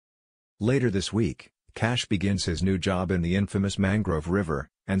Later this week, Cash begins his new job in the infamous Mangrove River,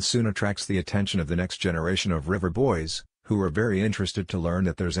 and soon attracts the attention of the next generation of river boys, who are very interested to learn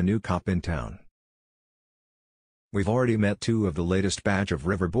that there's a new cop in town. We've already met two of the latest batch of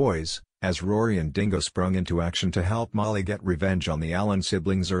river boys, as Rory and Dingo sprung into action to help Molly get revenge on the Allen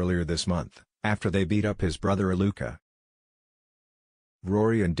siblings earlier this month, after they beat up his brother Aluka.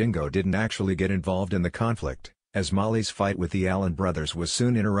 Rory and Dingo didn't actually get involved in the conflict, as Molly's fight with the Allen brothers was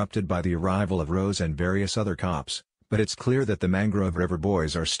soon interrupted by the arrival of Rose and various other cops, but it's clear that the Mangrove River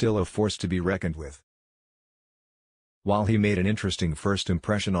boys are still a force to be reckoned with. While he made an interesting first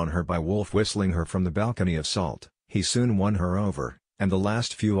impression on her by wolf whistling her from the balcony of Salt, he soon won her over, and the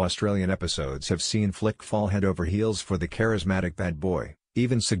last few Australian episodes have seen Flick fall head over heels for the charismatic bad boy,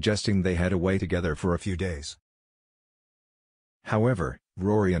 even suggesting they head away together for a few days. However,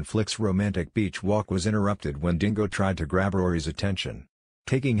 Rory and Flick's romantic beach walk was interrupted when Dingo tried to grab Rory's attention.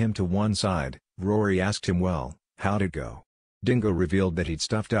 Taking him to one side, Rory asked him, "Well, how'd it go?" Dingo revealed that he'd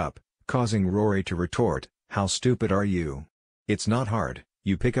stuffed up, causing Rory to retort, "How stupid are you? It's not hard,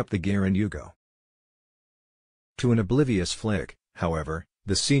 you pick up the gear and you go." To an oblivious Flick, however,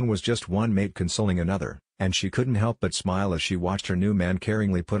 the scene was just one mate consoling another, and she couldn't help but smile as she watched her new man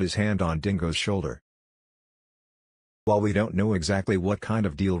caringly put his hand on Dingo's shoulder. While we don't know exactly what kind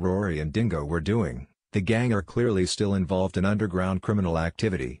of deal Rory and Dingo were doing, the gang are clearly still involved in underground criminal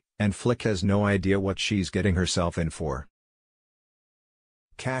activity, and Flick has no idea what she's getting herself in for.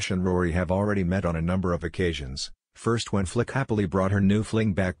 Cash and Rory have already met on a number of occasions, first when Flick happily brought her new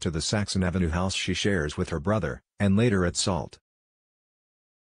fling back to the Saxon Avenue house she shares with her brother, and later at Salt.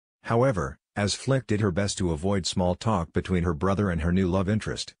 However, as Flick did her best to avoid small talk between her brother and her new love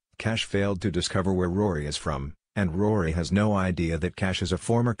interest, Cash failed to discover where Rory is from, and Rory has no idea that Cash is a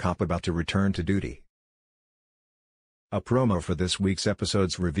former cop about to return to duty. A promo for this week's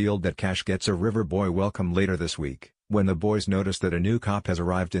episodes revealed that Cash gets a river boy welcome later this week, when the boys notice that a new cop has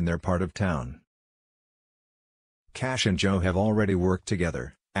arrived in their part of town. Cash and Joe have already worked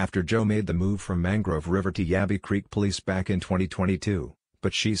together, after Joe made the move from Mangrove River to Yabby Creek Police back in 2022,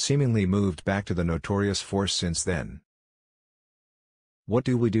 but she's seemingly moved back to the notorious force since then. "What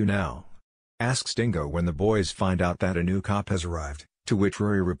do we do now?" asks Dingo when the boys find out that a new cop has arrived, to which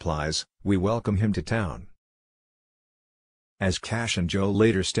Rory replies, "We welcome him to town." As Cash and Joe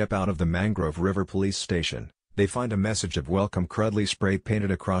later step out of the Mangrove River Police Station, they find a message of welcome crudely spray-painted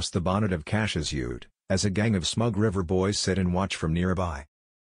across the bonnet of Cash's ute, as a gang of smug river boys sit and watch from nearby.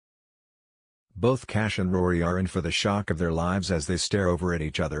 Both Cash and Rory are in for the shock of their lives as they stare over at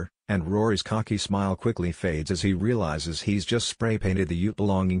each other, and Rory's cocky smile quickly fades as he realizes he's just spray-painted the ute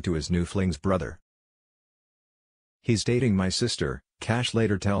belonging to his new fling's brother. "He's dating my sister," Cash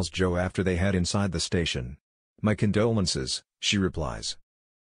later tells Joe after they head inside the station. "My condolences," she replies.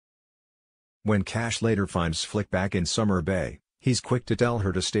 When Cash later finds Flick back in Summer Bay, he's quick to tell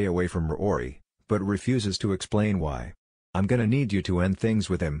her to stay away from Rory, but refuses to explain why. "I'm gonna need you to end things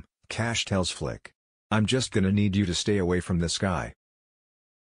with him," Cash tells Flick. "I'm just gonna need you to stay away from this guy."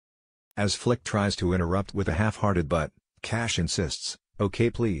 As Flick tries to interrupt with a half-hearted "but," Cash insists, "Okay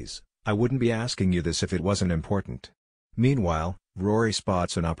please, I wouldn't be asking you this if it wasn't important." Meanwhile, Rory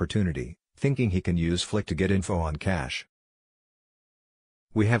spots an opportunity, thinking he can use Flick to get info on Cash.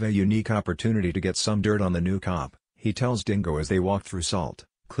 "We have a unique opportunity to get some dirt on the new cop," he tells Dingo as they walk through Salt,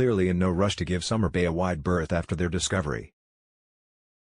 clearly in no rush to give Summer Bay a wide berth after their discovery.